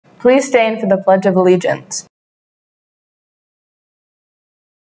Please stand for the Pledge of Allegiance.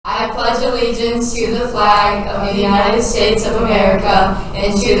 I pledge allegiance to the flag of the United States of America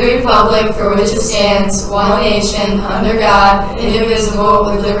and to the republic for which it stands, one nation, under God, indivisible,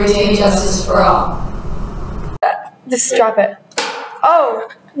 with liberty and justice for all. Just drop it. Oh,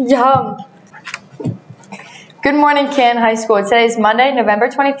 yum. Good morning, Canton High School. Today is Monday, November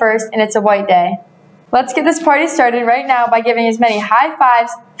 21st, and it's a white day. Let's get this party started right now by giving as many high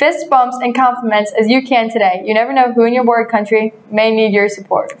fives, fist bumps, and compliments as you can today. You never know who in your word country may need your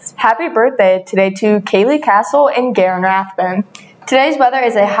support. Happy birthday today to Kaylee Castle and Garen Rathbun. Today's weather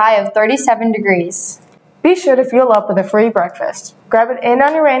is a high of 37 degrees. Be sure to fuel up with a free breakfast. Grab it in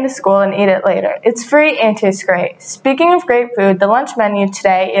on your way into school and eat it later. It's free and tastes great. Speaking of great food, the lunch menu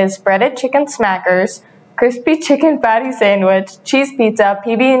today is breaded chicken smackers, crispy chicken patty sandwich, cheese pizza,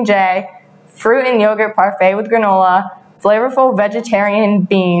 PB&J, fruit and yogurt parfait with granola, flavorful vegetarian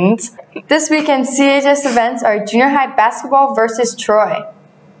beans. This weekend's CHS events are junior high basketball versus Troy.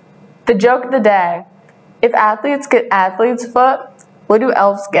 The joke of the day: if athletes get athlete's foot, what do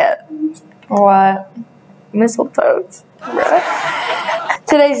elves get? What? Mistletoes.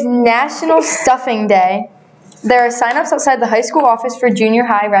 Today's National Stuffing Day. There are sign-ups outside the high school office for junior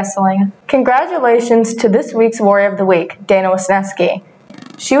high wrestling. Congratulations to this week's Warrior of the Week, Dana Wisniewski.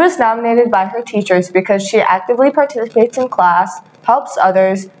 She was nominated by her teachers because she actively participates in class, helps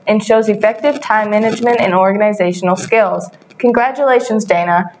others, and shows effective time management and organizational skills. Congratulations,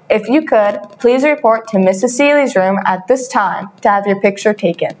 Dana. If you could, please report to Mrs. Seeley's room at this time to have your picture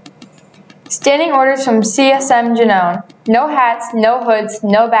taken. Standing orders from CSM Janone. No hats, no hoods,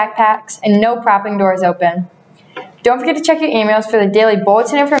 no backpacks, and no propping doors open. Don't forget to check your emails for the daily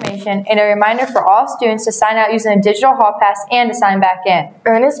bulletin information and a reminder for all students to sign out using a digital hall pass and to sign back in.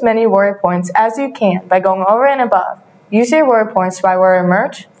 Earn as many Warrior points as you can by going over and above. Use your Warrior points to buy Warrior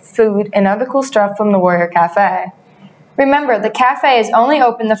merch, food, and other cool stuff from the Warrior Cafe. Remember, the cafe is only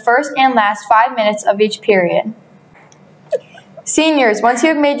open the first and last 5 minutes of each period. Seniors, once you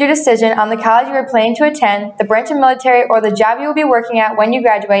have made your decision on the college you are planning to attend, the branch of military, or the job you will be working at when you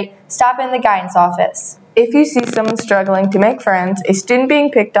graduate, stop in the guidance office. If you see someone struggling to make friends, a student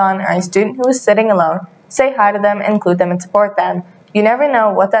being picked on, or a student who is sitting alone, say hi to them, include them, and support them. You never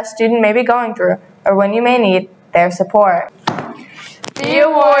know what that student may be going through, or when you may need their support. Be a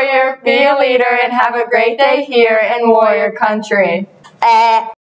warrior, be a leader, and have a great day here in Warrior Country.